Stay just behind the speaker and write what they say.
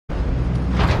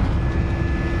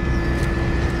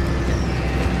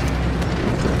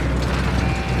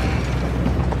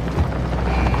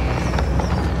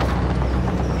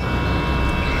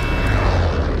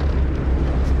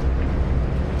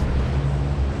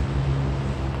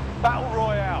Battle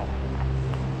Royale.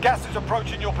 Gas is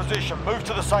approaching your position. Move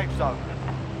to the safe zone.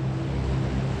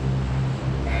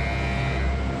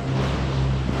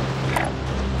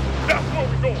 That's where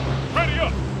we go. Ready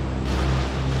up.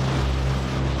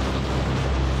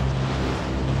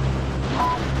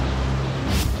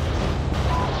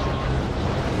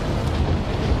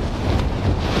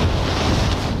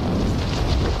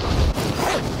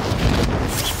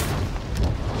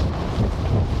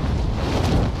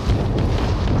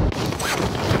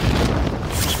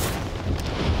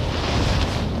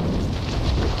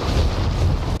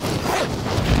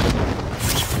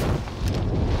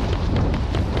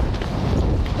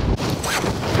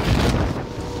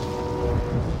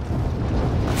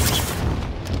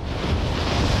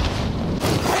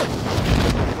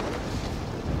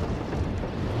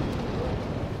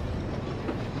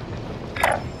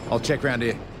 I'll check round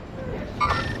here.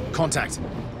 Contact.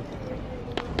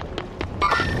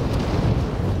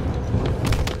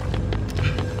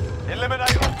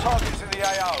 Eliminate all targets in the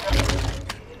AO.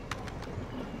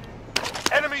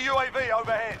 Enemy UAV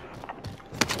overhead.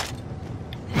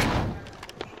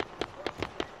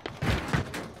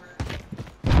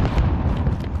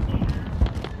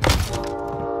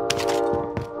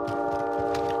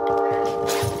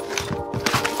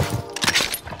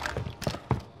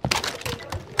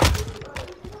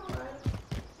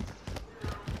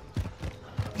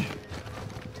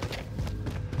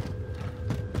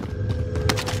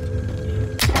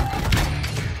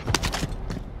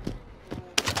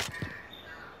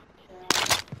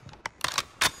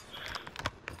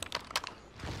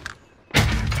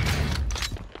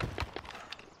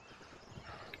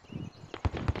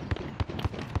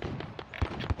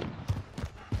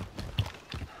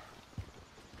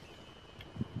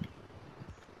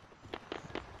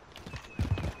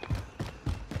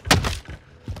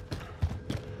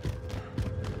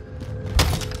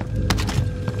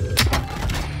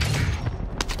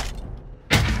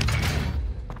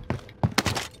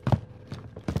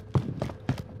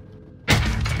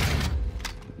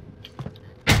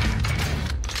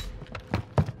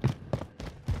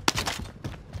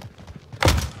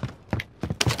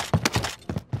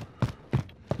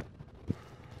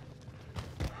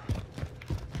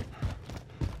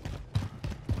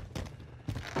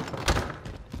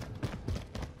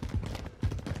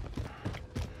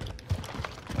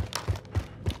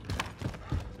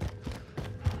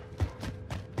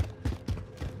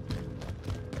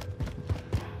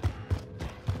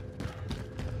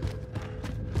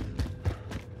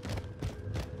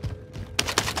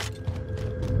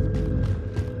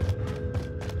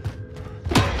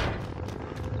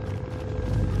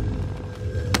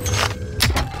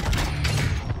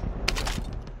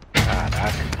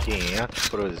 Caraca, 500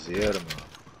 cruzeiro, mano.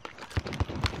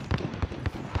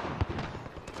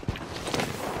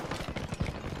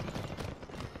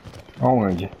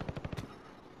 Aonde?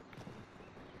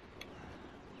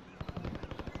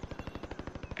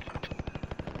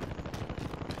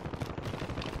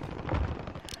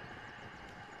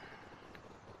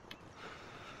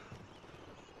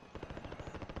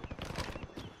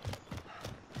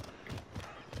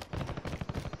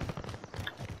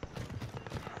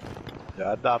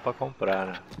 Já dá pra comprar,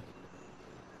 né?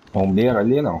 Bombeiro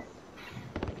ali não.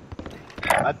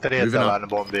 A treta lá no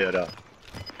bombeiro, ó.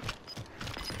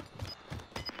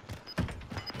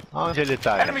 Onde ele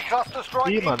tá? Enemy cluster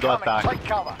strike Ih, mandou incoming. ataque. Take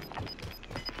cover.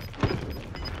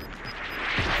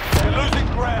 You're losing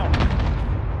ground.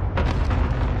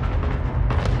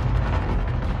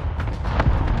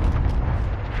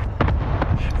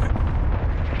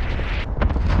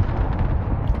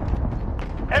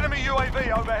 Enemy UAV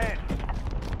overhead.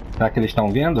 Será que eles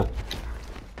estão vendo?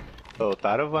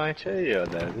 Soltaram o Vante aí, ó.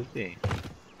 Deve vir.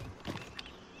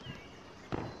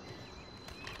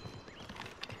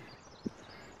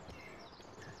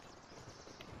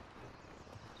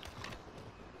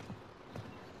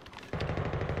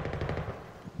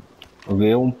 Vou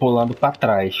ver um pulando pra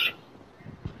trás.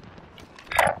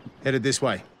 Headed this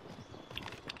way.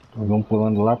 Vou ver um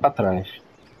pulando lá pra trás.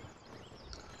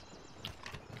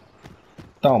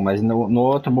 Então, mas no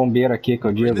outro bombeiro aqui que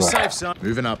eu We're in digo, the ó. safe zone.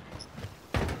 Moving up.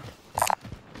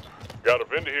 Got a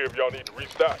vendor here if y'all need to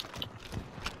restock.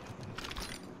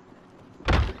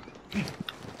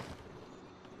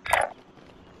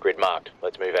 Grid marked.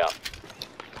 Let's move out.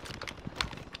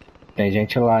 Tem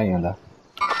gente lá ainda.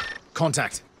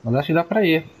 Contact. Mas acho que dá pra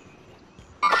ir.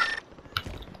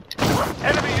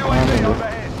 Enemy UAV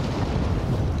overhead.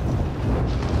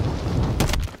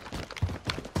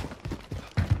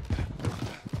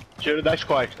 Tiro das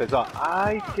costas, ó.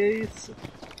 Ai, que isso.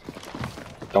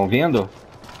 Estão vindo?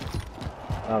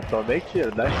 Não, tomei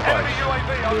tiro, dá spot. Enemy UAV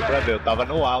Deu pra overhead. ver, eu tava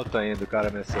no alto ainda, o cara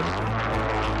mexeu.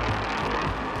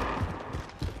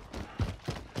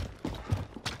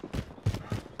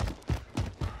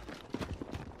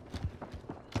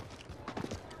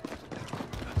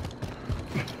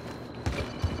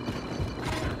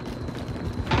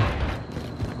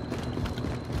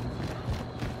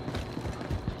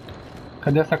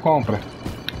 Cadê essa compra?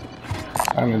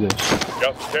 Ai meu Deus.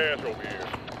 Got some cash over here.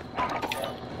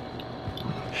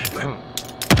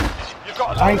 You've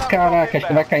got a Ai loadout caraca, drop acho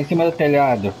que vai inbound. cair em cima do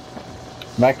telhado.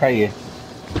 Vai cair.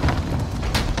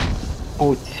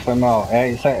 Putz, foi mal. É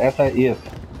isso.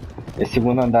 Esse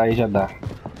segundo andar aí já dá.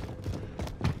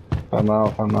 Foi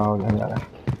mal, galera.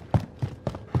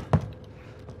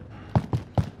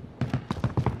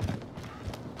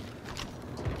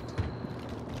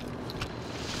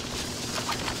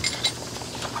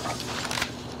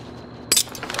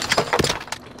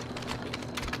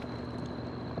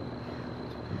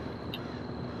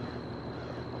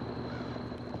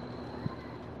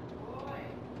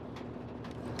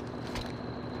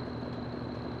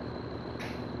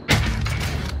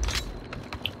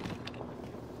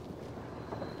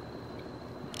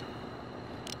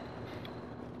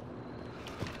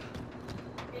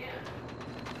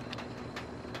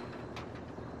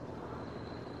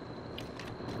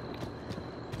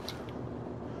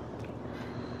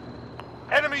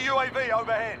 Enemy UAV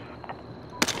overhead.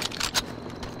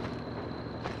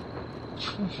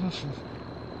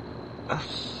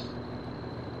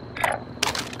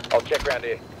 I'll check around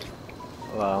here.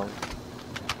 Lá,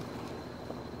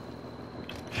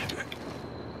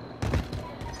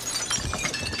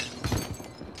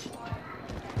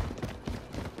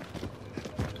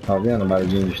 Tá vendo o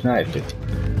barulhinho do sniper?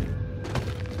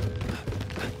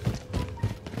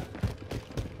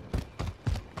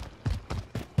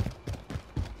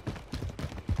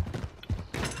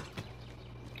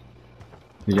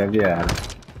 Já vieram.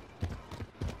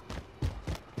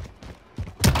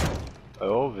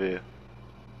 eu ouvi.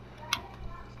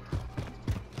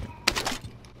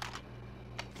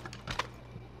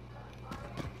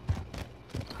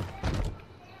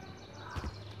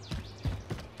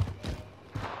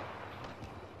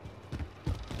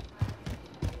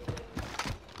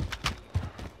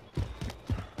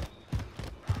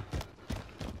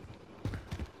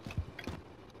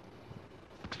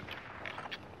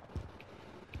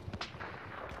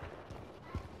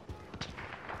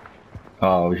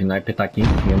 Ó, o sniper tá aqui em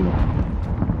cima.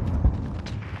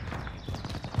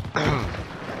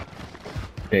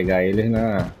 Pegar eles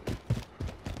na...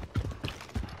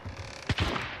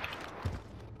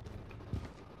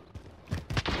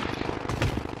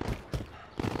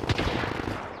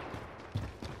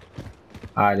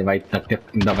 Ah, ele vai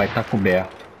ainda vai estar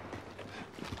coberto.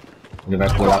 Ele vai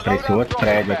pular pra esse outro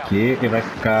prédio aqui e vai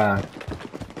ficar...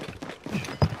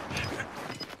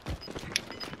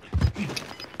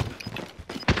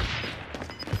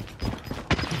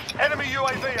 Enemy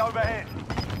UAV overhead.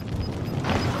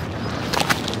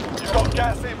 You've got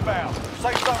gas inbound.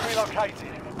 Safe zone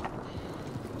relocated.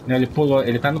 Não, ele pulou,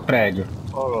 ele tá no prédio.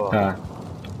 Rolou. Tá.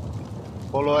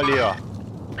 Rolou ali, ó.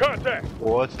 Contact! O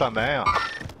outro também, ó.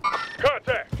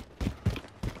 Contact!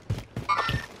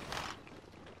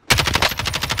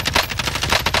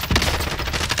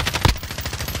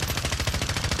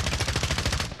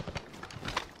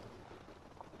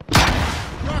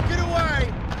 Rocket away!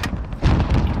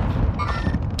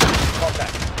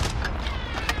 Contact.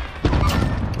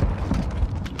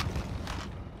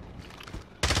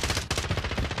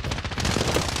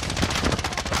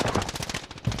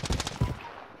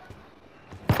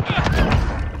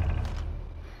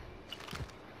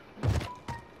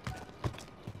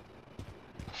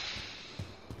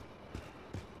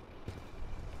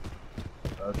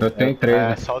 Eu tenho três,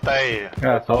 né? Solta aí.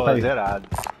 É, solta aí. Zerado.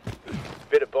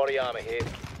 Bit of body armor here.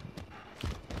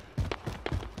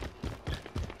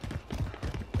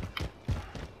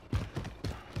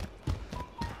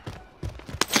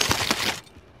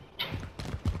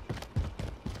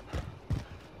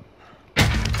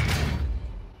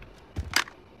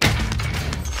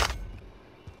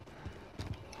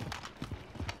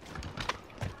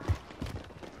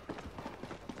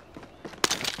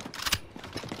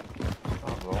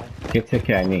 Tá bom. O que você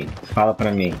quer, Ney? Fala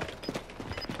pra mim.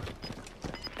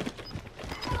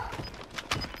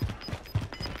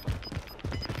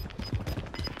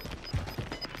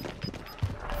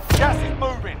 Gas is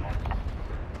moving.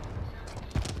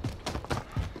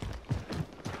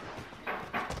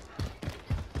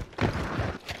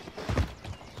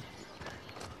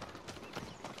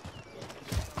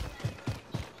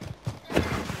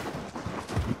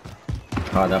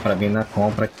 Ó, dá pra vir na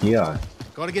compra aqui, ó.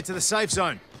 Gotta get to the safe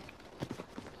zone.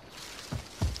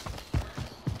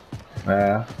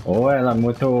 É, ou ela é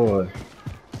muito...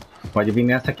 Pode vir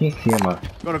nessa aqui em cima.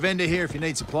 Got a vendor here if you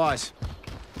need supplies.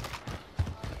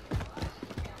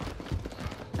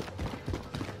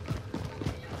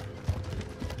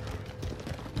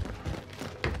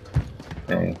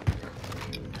 Tem.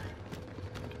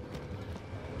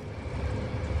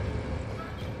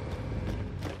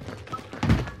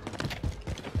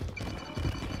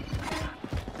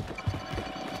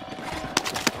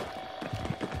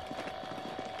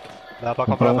 Dá pra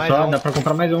Comprou comprar um mais só, um. dá pra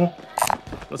comprar mais um.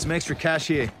 Got some extra cash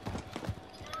here.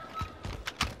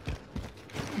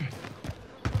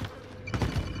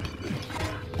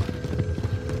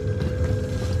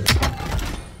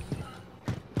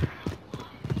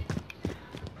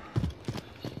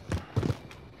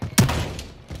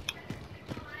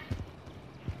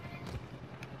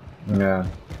 É.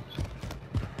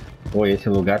 Pô, esse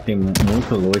lugar tem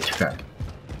muito loot, cara.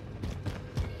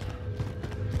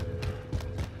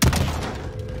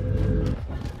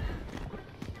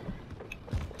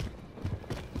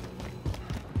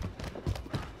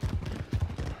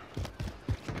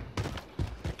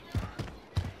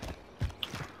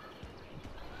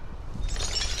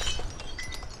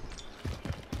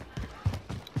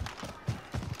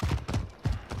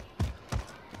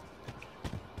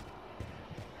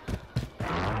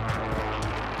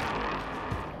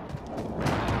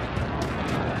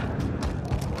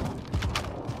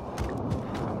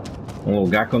 Um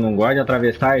lugar que eu não gosto de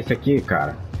atravessar é esse aqui,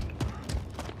 cara.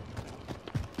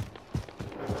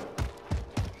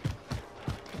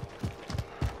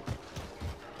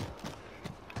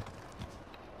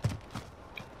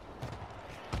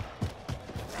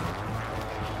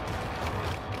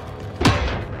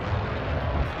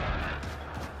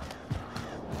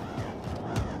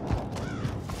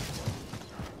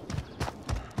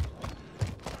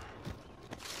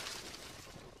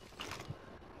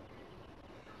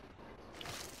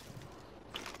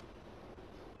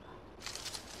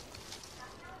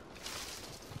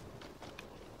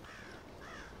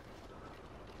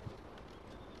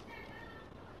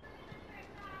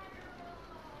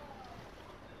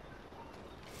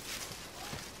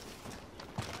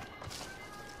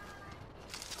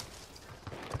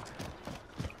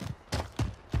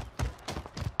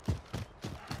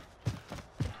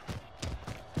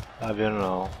 Tá vendo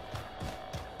não.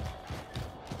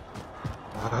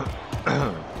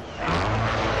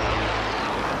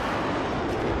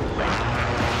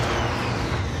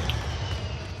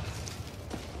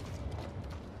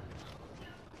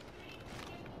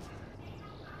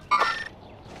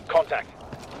 Contact.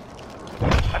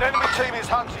 An enemy team is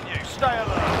hunting you. Stay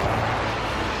alert.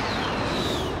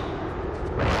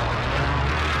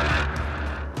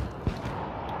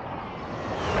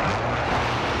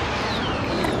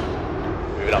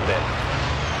 Move it up there.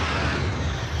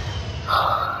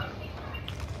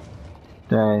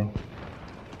 Tem.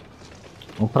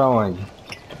 Vamos pra onde?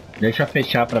 Deixa eu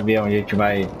fechar pra ver onde a gente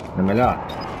vai. É melhor?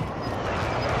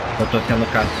 Eu tô sendo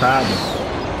caçado.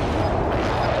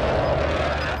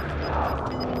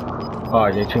 Ó,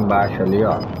 a gente embaixo ali,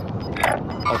 ó.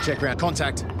 I'll check around.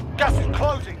 Contact. Gas is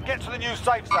closing. Get to the new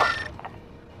safe zone.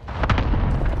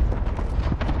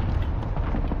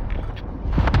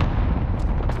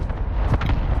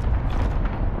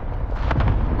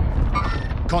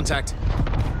 Contact.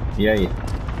 E aí?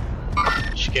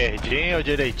 Esquerdinha ou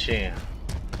direitinha?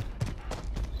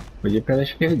 Podia ir pela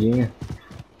esquerdinha.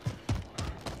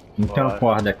 Não tem uma Bora.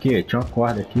 corda aqui? Tinha uma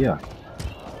corda aqui, ó.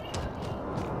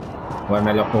 Ou é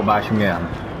melhor por baixo mesmo?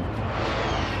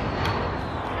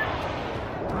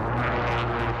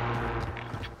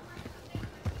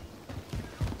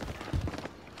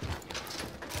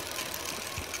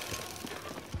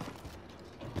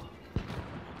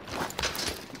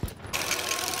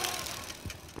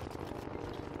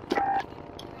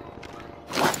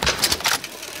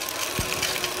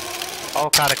 Olha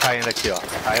o cara caindo aqui, ó.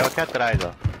 Caiu aqui atrás,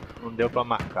 ó. Não deu pra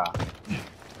marcar.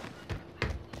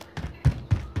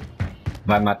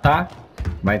 Vai matar?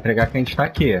 Vai entregar que a gente tá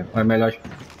aqui. Ou é melhor...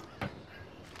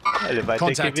 Ele vai ter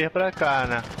Contact. que vir pra cá,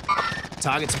 né?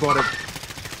 Target spotted.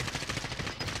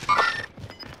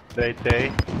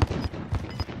 Deitei.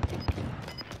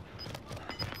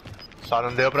 Só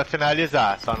não deu pra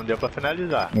finalizar. Só não deu pra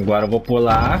finalizar. Agora eu vou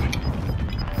pular.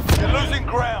 You're losing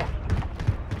ground.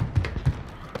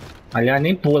 Aliás,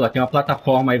 nem pula. Tem uma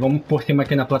plataforma aí. Vamos por cima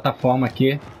aqui na plataforma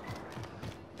aqui.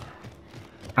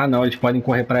 Ah não, eles podem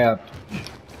correr pra ela.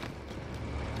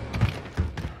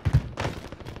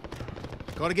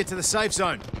 Gotta get to the safe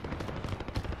zone.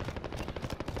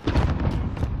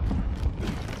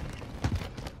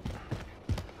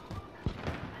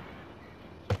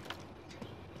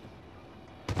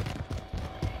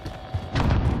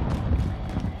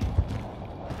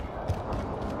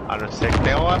 A não ser que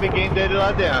tenha um amiguinho dele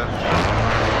lá dentro.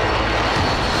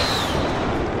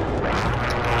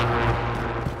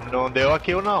 Não deu a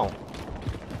kill não.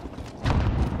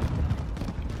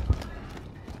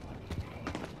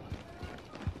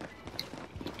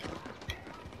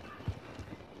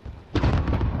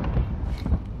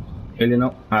 Ele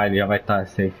não... Ah, ele já vai estar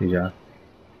safe já.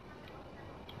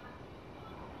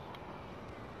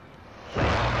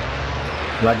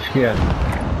 Lado esquerdo.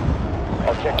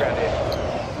 I'll check around here.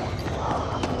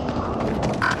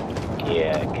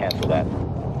 Yeah, cancel that.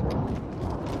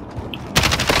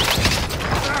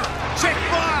 Check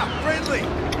fire! Friendly!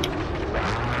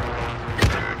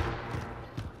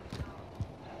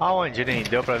 Aonde, nem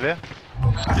deu pra ver?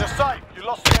 You're safe. You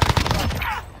lost the enemy.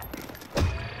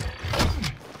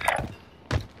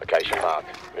 Location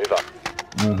marked. Move up.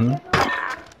 Uhum.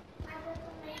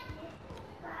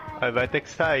 Aí vai ter que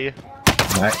sair.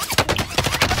 Vai.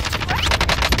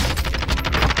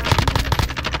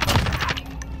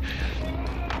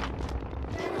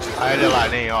 Aí ele lá,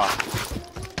 nem ó.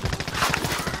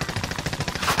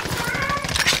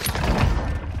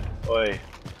 Oi.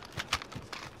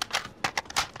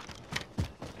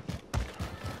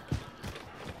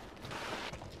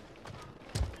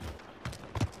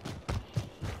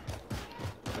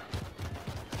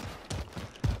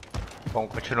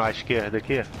 Vamos continuar à esquerda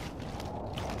aqui?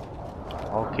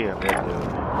 Olha o que, meu Deus.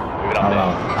 Move it up Olha there. lá.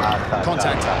 Ah, tá.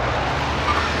 Contact. Tá,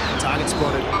 Target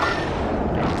spotted.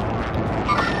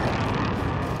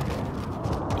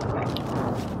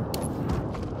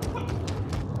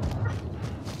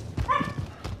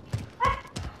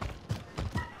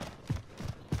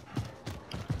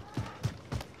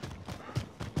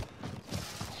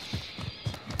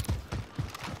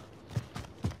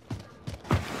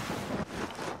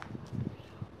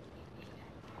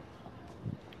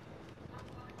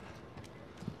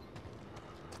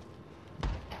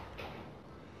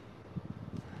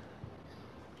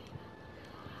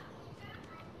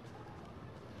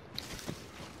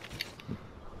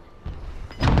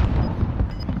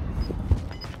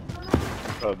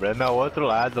 O problema é o outro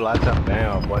lado lá também,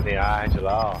 ó. Boneyard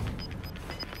lá, ó.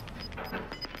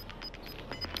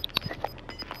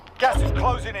 Gas is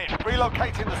closing in.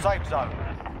 Relocating the safe zone.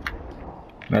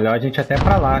 Melhor a gente até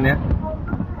pra lá, né?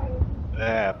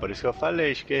 É, por isso que eu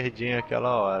falei esquerdinha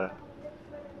aquela hora.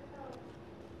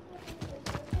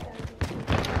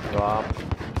 Toma.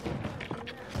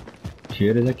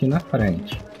 Tiros aqui na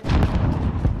frente.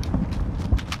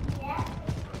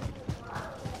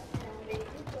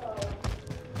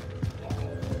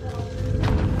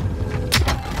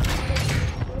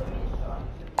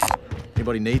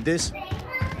 Anybody need this?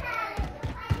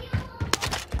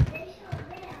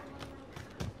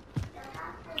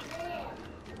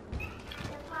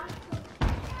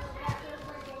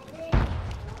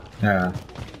 É.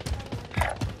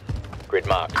 Grid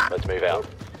marked. Let's move out.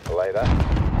 Belay that.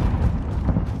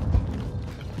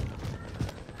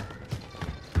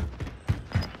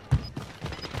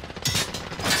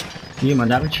 Ih,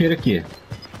 mandaram tiro aqui.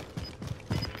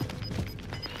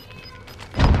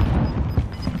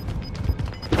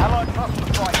 Allied cluster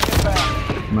strike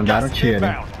inbound. Mandaram Gas is tiro,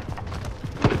 hein? inbound.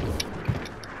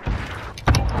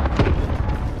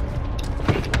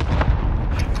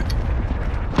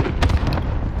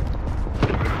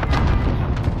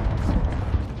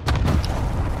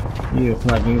 Ih, o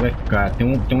Flavinho vai ficar. Tem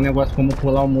um negócio como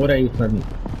pular o muro aí, Flavinho.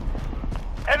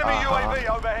 Enemy UAV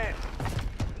overhead.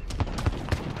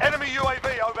 Enemy UAV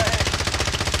overhead.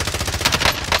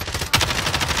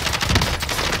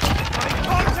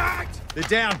 Contact! They're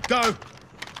down. Go!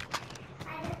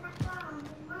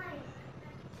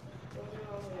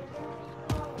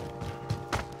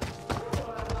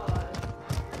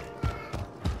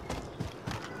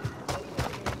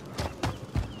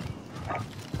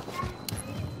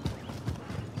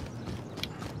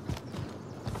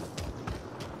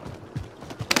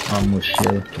 Ó, a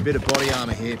mochila. Bit of body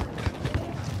armor here.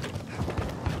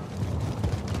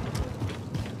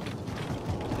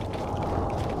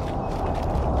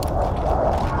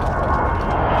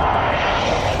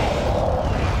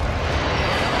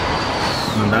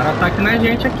 Mandaram ataque na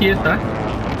gente aqui, tá?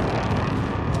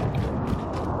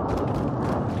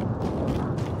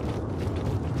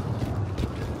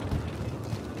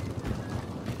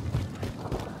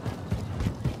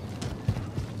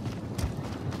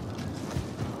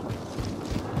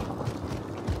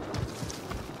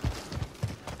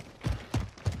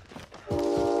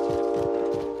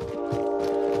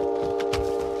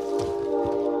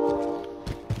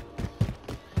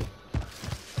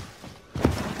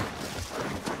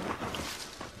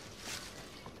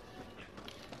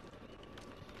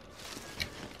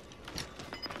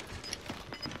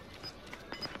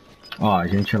 Ó, a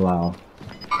gente lá, ó.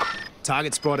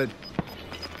 Target spotted.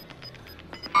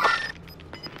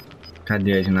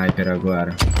 Cadê a sniper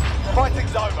agora?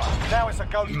 Fighting's over. Now it's a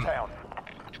ghost town.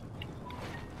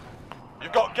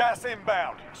 You've got gas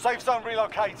inbound. Safe zone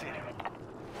relocated.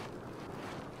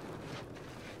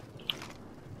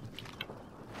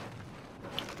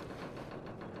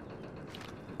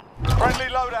 Friendly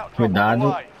loadout drop on the Cuidado,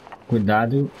 way.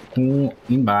 cuidado com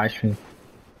embaixo, hein?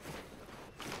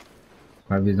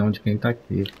 Com a visão de quem tá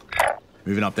aqui.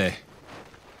 Moving up there.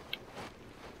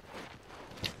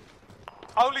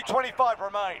 Only 25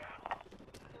 remain.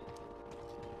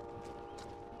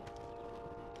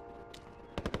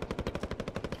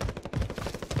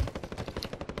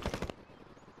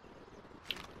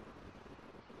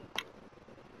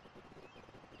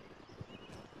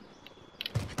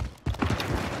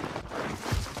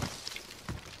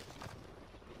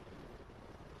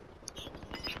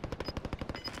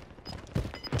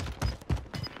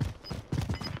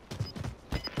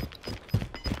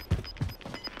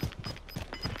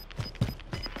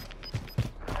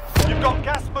 You've got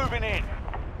gas moving in.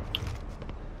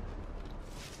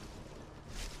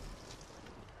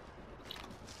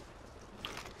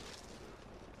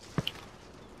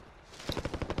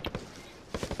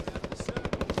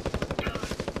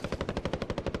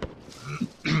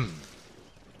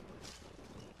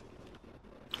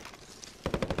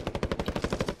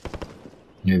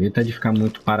 Evita de ficar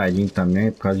muito paradinho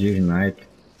também por causa de sniper.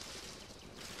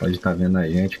 Pode estar vendo a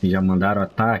gente que já mandaram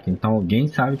ataque, então alguém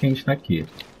sabe que a gente tá aqui.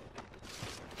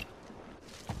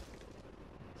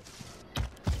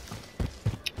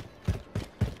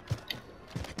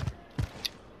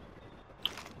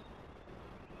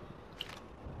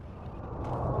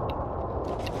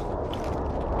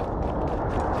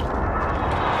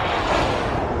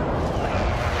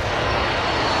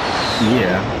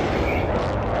 Yeah.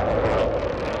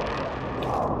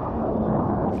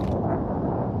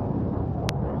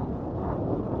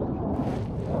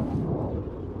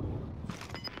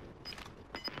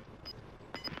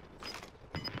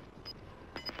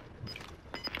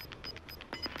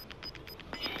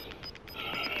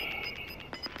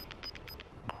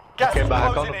 Gas Aquele is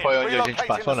barracão closing não in. foi onde a gente Relocating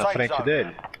passou the na safe frente zone.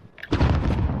 dele?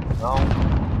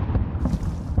 Não.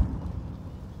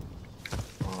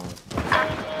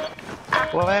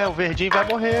 Ué, o verdinho vai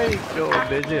morrer aí, ô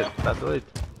Bezerra, tá doido?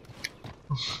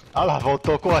 Olha lá,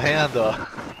 voltou correndo, ó.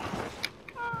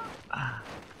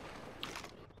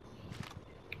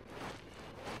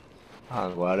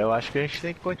 Agora eu acho que a gente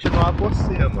tem que continuar por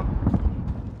cima.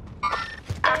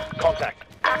 Contact.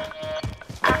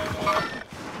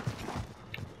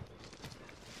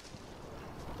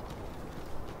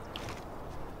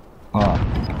 Ó,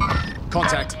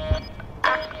 Contact.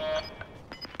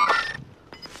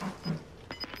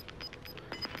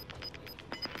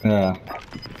 é.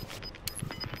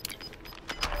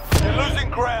 You're losing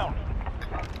ground.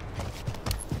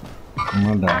 Vou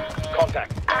mandar.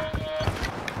 Contact.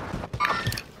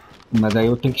 Mas aí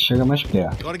eu tenho que chegar mais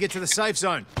perto. Gotta get to the safe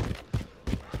zone.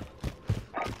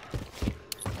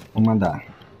 Vou mandar.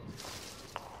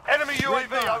 Enemy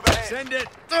UAV overhead. Send it.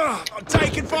 Ugh, I'm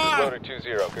taking fire. Loader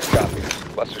 2-0. Good copy.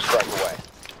 Cluster strike away.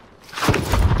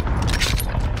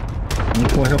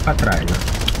 Um correu pra trás,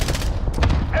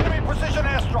 ó. Enemy precision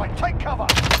airstrike. Take cover.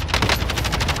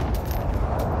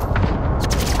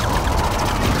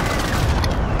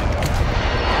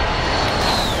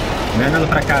 Vem andando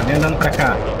pra cá, vem andando pra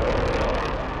cá.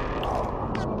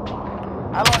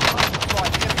 Allied cluster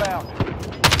strike inbound.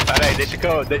 Pera aí,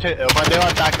 eu mandei um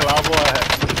ataque lá, eu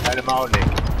vou animar o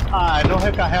Nick. Ah, não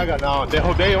recarrega não,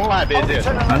 derrubei um lá,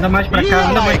 Bezerra. Anda mais pra Ih, cá, olha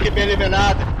anda lá, mais. equipe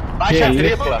eliminada. Baixa Que a isso?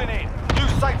 tripla. Moving in. New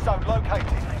safe zone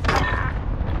located.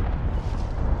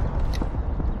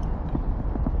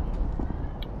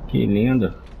 Que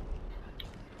lindo.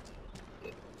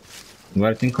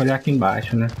 Agora tem que olhar aqui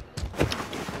embaixo, né?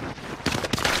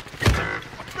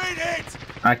 Beat it.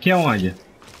 Aqui é onde?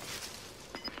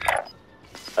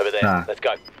 Over there. Tá. Let's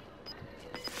go.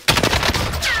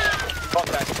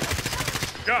 Contact.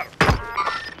 Got him.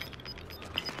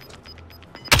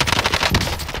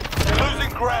 You're losing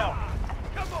ground.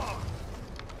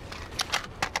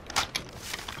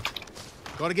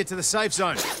 Gotta get to the safe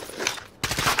zone.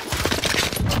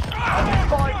 Only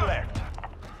 5 left.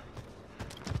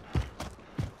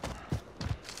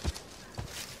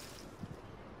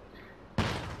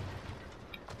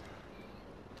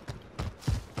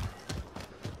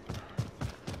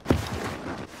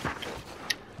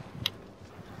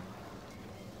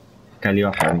 Fica ali,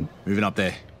 ó, Fábio. Moving up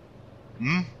there.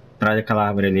 Atrás daquela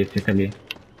árvore ali, fica ali.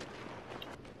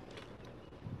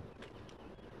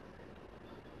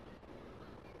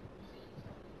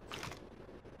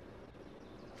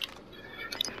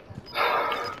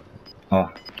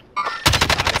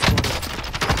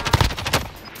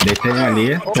 Deitei um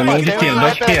ali. Opa, Tomei um de tem tiro,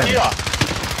 dois sniper aqui, tiros. ó.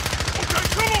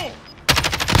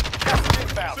 Gas is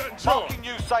inbound. Marking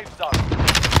new safe zone.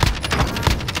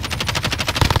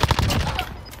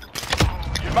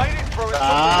 You made it through it.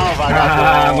 Não, vagabundo.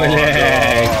 Ah,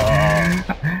 moleque.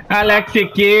 Alex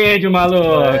Kidd,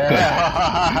 maluco.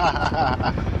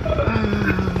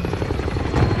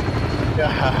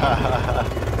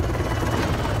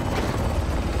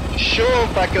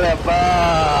 Chupa,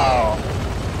 Clebão.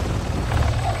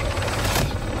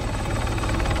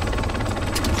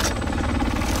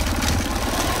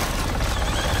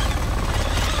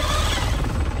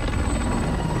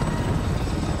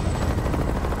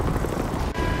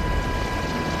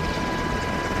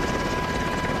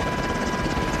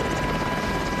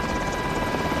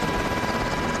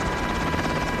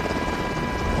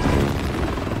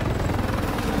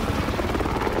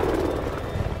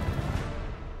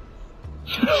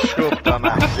 Chupa,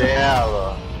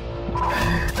 Marcelo.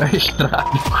 É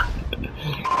estrago.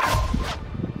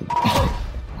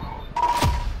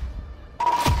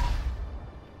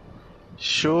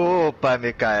 Chupa,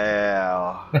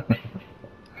 Micael.